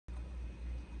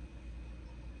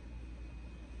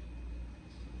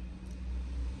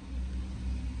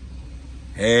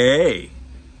Hey,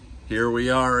 here we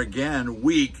are again,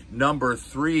 week number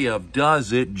 3 of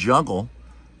Does It Juggle.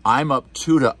 I'm up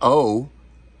 2-0.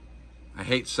 I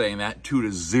hate saying that,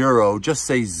 2-0. Just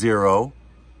say 0.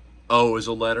 O is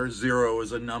a letter, 0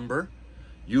 is a number.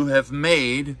 You have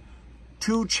made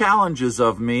 2 challenges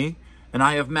of me, and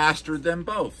I have mastered them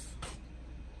both.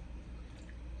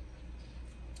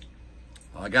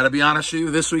 Well, I got to be honest with you,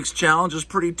 this week's challenge is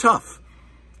pretty tough.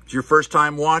 It's your first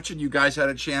time watching, you guys had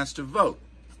a chance to vote.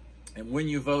 And when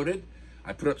you voted,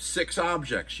 I put up 6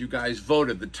 objects. You guys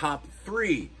voted. The top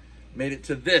 3 made it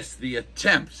to this, the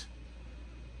attempt,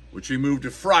 which we moved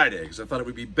to Friday because I thought it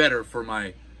would be better for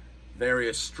my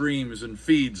various streams and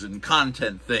feeds and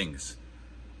content things.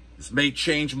 This may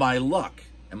change my luck.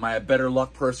 Am I a better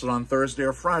luck person on Thursday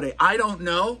or Friday? I don't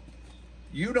know.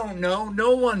 You don't know.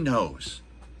 No one knows.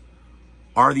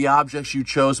 Are the objects you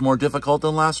chose more difficult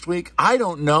than last week? I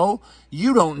don't know.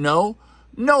 You don't know.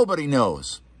 Nobody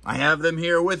knows. I have them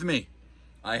here with me.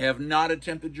 I have not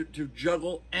attempted to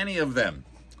juggle any of them.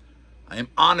 I am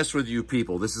honest with you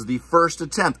people. This is the first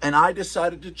attempt, and I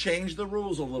decided to change the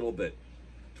rules a little bit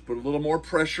to put a little more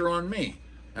pressure on me.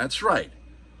 That's right.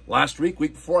 Last week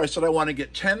before, I said I want to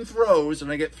get 10 throws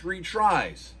and I get 3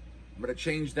 tries. I'm going to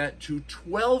change that to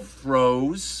 12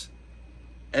 throws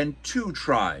and 2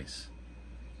 tries.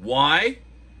 Why?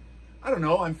 I don't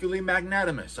know. I'm feeling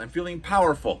magnanimous. I'm feeling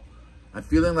powerful. I'm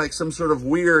feeling like some sort of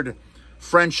weird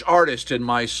French artist in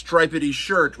my stripedy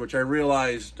shirt, which I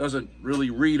realize doesn't really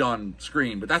read on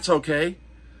screen, but that's okay.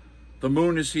 The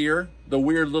moon is here, the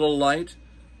weird little light,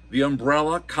 the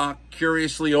umbrella cocked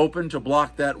curiously open to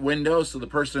block that window so the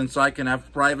person inside can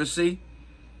have privacy,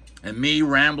 and me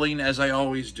rambling as I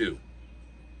always do.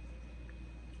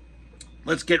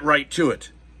 Let's get right to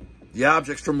it. The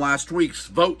objects from last week's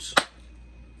votes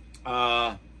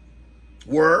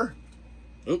were...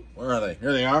 Oop, where are they?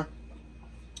 Here they are.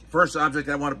 First object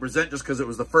I want to present, just because it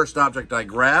was the first object I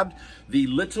grabbed, the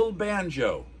little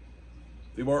banjo.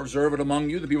 The more observant among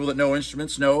you, the people that know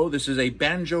instruments, know this is a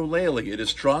banjo-lele. It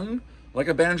is strung like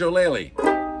a banjo-lele.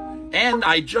 And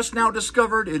I just now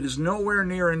discovered it is nowhere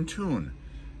near in tune.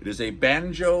 It is a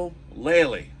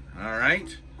banjo-lele. All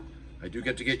right? I do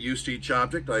get to get used to each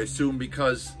object. I assume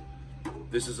because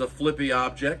this is a flippy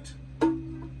object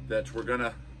that we're going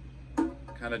to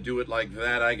kind of do it like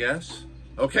that, I guess.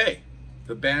 Okay,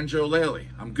 the banjo-lele.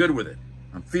 I'm good with it.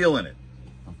 I'm feeling it.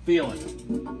 I'm feeling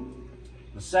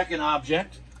it. The second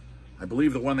object, I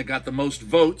believe the one that got the most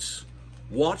votes,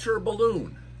 water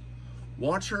balloon.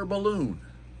 Water balloon.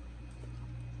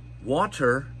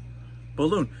 Water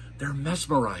balloon. They're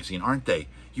mesmerizing, aren't they?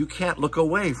 You can't look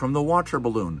away from the water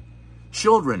balloon.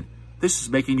 Children, this is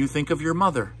making you think of your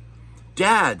mother.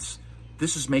 Dads,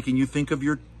 this is making you think of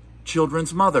your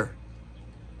children's mother.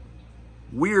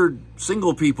 Weird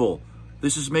single people,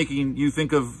 this is making you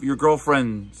think of your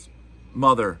girlfriend's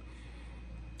mother.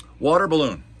 Water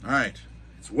balloon. All right.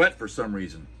 It's wet for some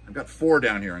reason. I've got 4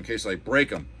 down here in case I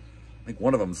break them. I think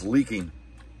one of them's leaking.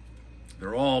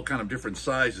 They're all kind of different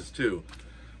sizes too.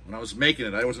 When I was making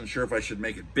it, I wasn't sure if I should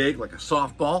make it big like a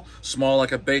softball, small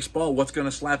like a baseball. What's going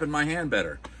to slap in my hand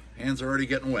better? Hands are already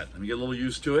getting wet. Let me get a little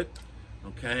used to it.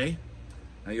 Okay.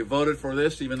 Now, you voted for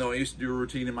this, even though I used to do a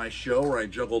routine in my show where I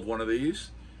juggled one of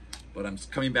these. But I'm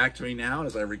coming back to me now,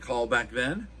 as I recall back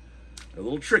then. They're a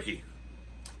little tricky.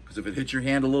 Because if it hits your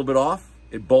hand a little bit off,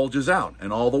 it bulges out,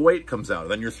 and all the weight comes out.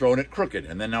 Then you're throwing it crooked,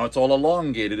 and then now it's all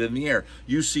elongated in the air.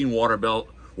 You've seen water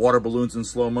balloons in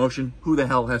slow motion. Who the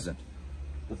hell hasn't?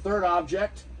 The third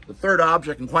object,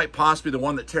 and quite possibly the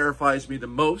one that terrifies me the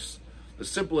most, the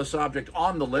simplest object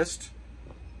on the list,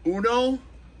 uno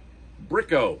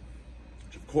bricco.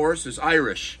 Of course, is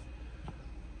Irish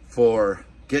for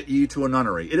get ye to a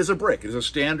nunnery. It is a brick. It is a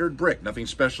standard brick. Nothing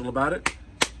special about it.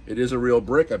 It is a real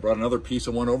brick. I brought another piece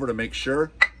of one over to make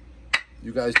sure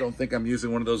you guys don't think I'm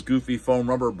using one of those goofy foam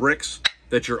rubber bricks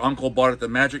that your uncle bought at the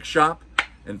magic shop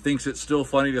and thinks it's still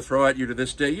funny to throw at you to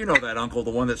this day. You know that uncle,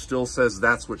 the one that still says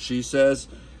that's what she says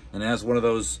and has one of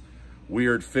those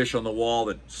weird fish on the wall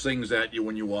that sings at you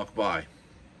when you walk by.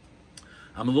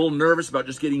 I'm a little nervous about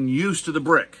just getting used to the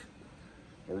brick.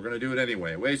 We're going to do it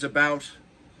anyway. It weighs about,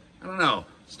 I don't know,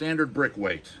 standard brick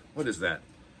weight. What is that?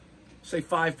 Say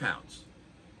 5 pounds.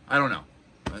 I don't know.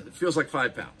 It feels like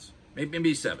 5 pounds.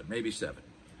 Maybe 7. Maybe 7.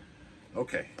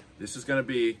 Okay. This is going to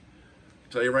be,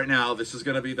 I'll tell you right now, this is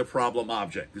going to be the problem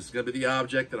object. This is going to be the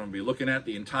object that I'm going to be looking at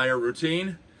the entire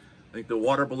routine. I think the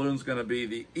water balloon is going to be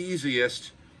the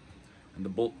easiest, and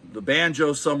the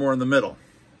banjo somewhere in the middle.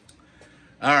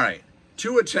 All right.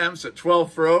 2 attempts at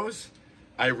 12 throws.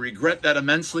 I regret that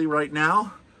immensely right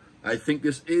now. I think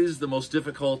this is the most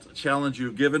difficult challenge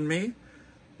you've given me.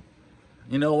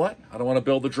 you know what? I don't want to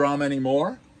build the drama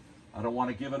anymore. I don't want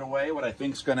to give it away what I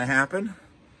think's going to happen.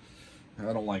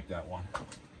 I don't like that one.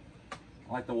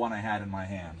 I like the one I had in my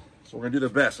hand. So we're going to do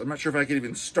the best. I'm not sure if I can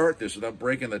even start this without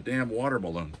breaking the damn water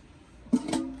balloon.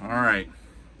 All right.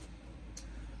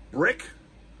 Brick,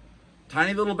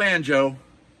 tiny little banjo,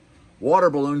 water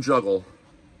balloon juggle.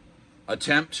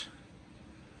 Attempt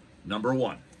number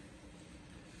 1.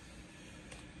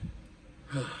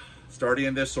 Starting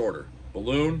in this order.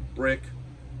 Balloon, brick,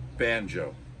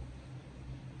 banjo.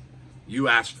 You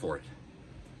asked for it.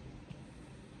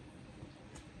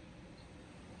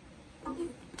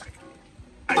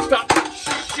 I stopped.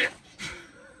 Shit.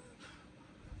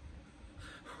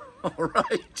 All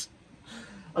right.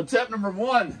 Attempt number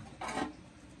 1.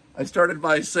 I started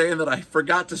by saying that I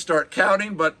forgot to start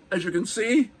counting, but as you can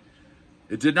see,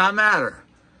 it did not matter.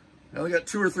 I only got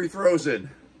 2 or 3 throws in.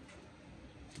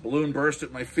 The balloon burst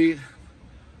at my feet.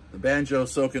 The banjo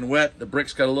soaking wet. The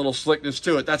brick's got a little slickness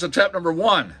to it. That's attempt number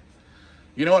 1.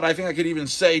 You know what? I think I could even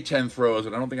say 10 throws,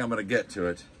 and I don't think I'm going to get to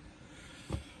it.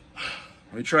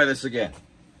 Let me try this again.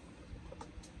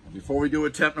 Before we do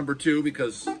attempt number 2,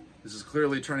 because this is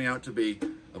clearly turning out to be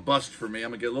a bust for me,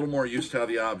 I'm going to get a little more used to how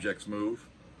the objects move.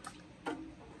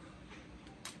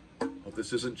 Hope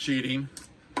this isn't cheating.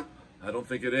 I don't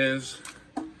think it is.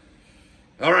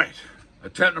 All right.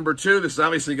 Attempt number 2. This is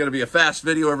obviously going to be a fast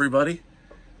video, everybody.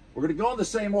 We're going to go in the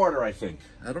same order, I think.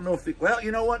 I don't know if... well,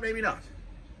 you know what? Maybe not.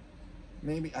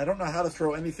 Maybe... I don't know how to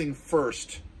throw anything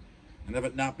first and have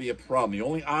it not be a problem. The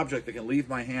only object that can leave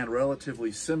my hand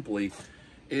relatively simply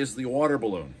is the water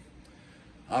balloon.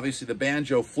 Obviously, the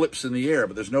banjo flips in the air,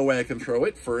 but there's no way I can throw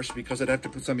it first because I'd have to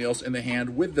put something else in the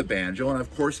hand with the banjo, and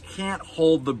of course can't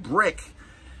hold the brick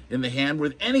in the hand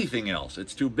with anything else.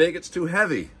 It's too big, it's too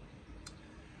heavy.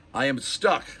 I am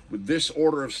stuck with this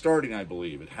order of starting, I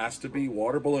believe. It has to be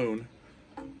water balloon,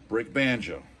 brick,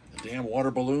 banjo. The damn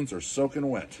water balloons are soaking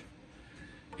wet.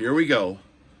 Here we go.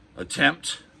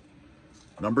 Attempt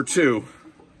number 2.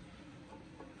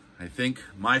 I think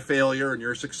my failure and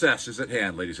your success is at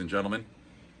hand, ladies and gentlemen.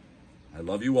 I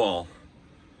love you all.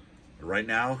 But right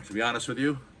now, to be honest with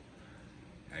you,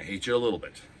 I hate you a little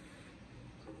bit.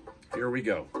 Here we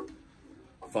go.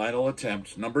 Final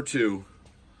attempt, number 2.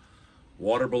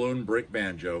 Water balloon, brick,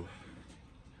 banjo.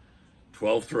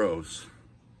 12 throws.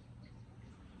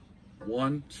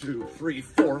 1, 2, 3,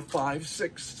 4, 5,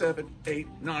 6, 7, 8,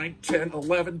 9, 10,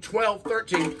 11, 12,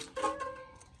 13.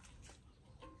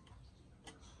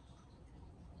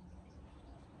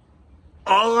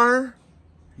 Are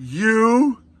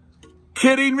you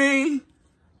kidding me?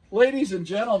 Ladies and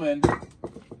gentlemen,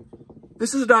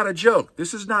 this is not a joke.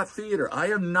 This is not theater. I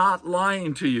am not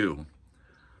lying to you.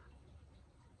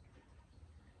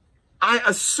 I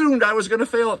assumed I was going to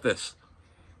fail at this.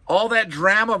 All that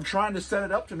drama of trying to set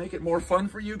it up to make it more fun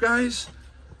for you guys,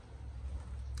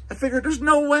 I figured there's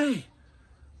no way.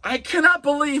 I cannot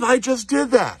believe I just did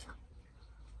that.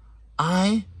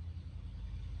 I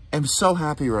am so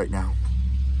happy right now.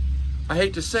 I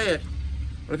hate to say it,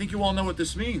 but I think you all know what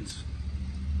this means.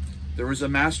 There is a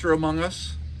master among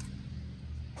us,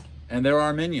 and there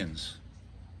are minions.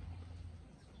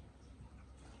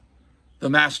 The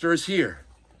master is here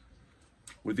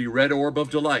with the red orb of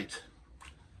delight.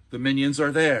 The minions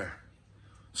are there,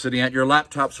 sitting at your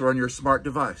laptops or on your smart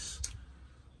device.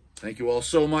 Thank you all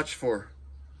so much for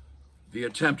the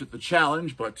attempt at the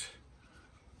challenge, but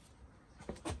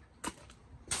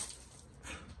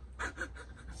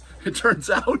it turns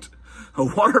out a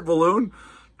water balloon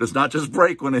does not just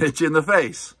break when it hits you in the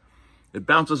face. It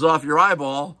bounces off your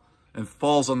eyeball and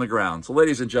falls on the ground. So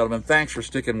ladies and gentlemen, thanks for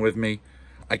sticking with me.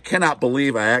 I cannot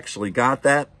believe I actually got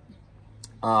that.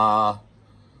 I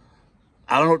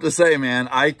don't know what to say, man.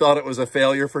 I thought it was a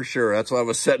failure for sure. That's why I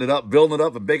was setting it up, building it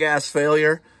up, a big-ass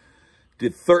failure.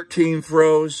 Did 13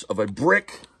 throws of a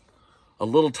brick, a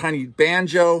little tiny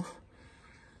banjo,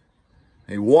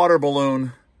 a water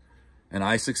balloon, and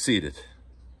I succeeded.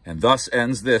 And thus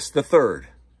ends this, the 3rd,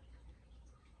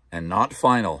 and not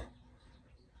final,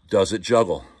 Does It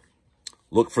Juggle.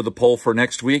 Look for the poll for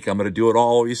next week. I'm going to do it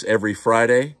always, every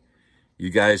Friday. You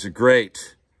guys are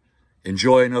great.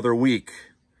 Enjoy another week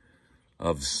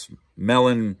of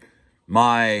smelling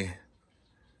my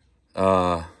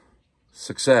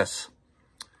success.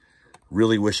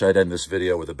 Really wish I'd end this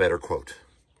video with a better quote.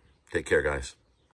 Take care, guys.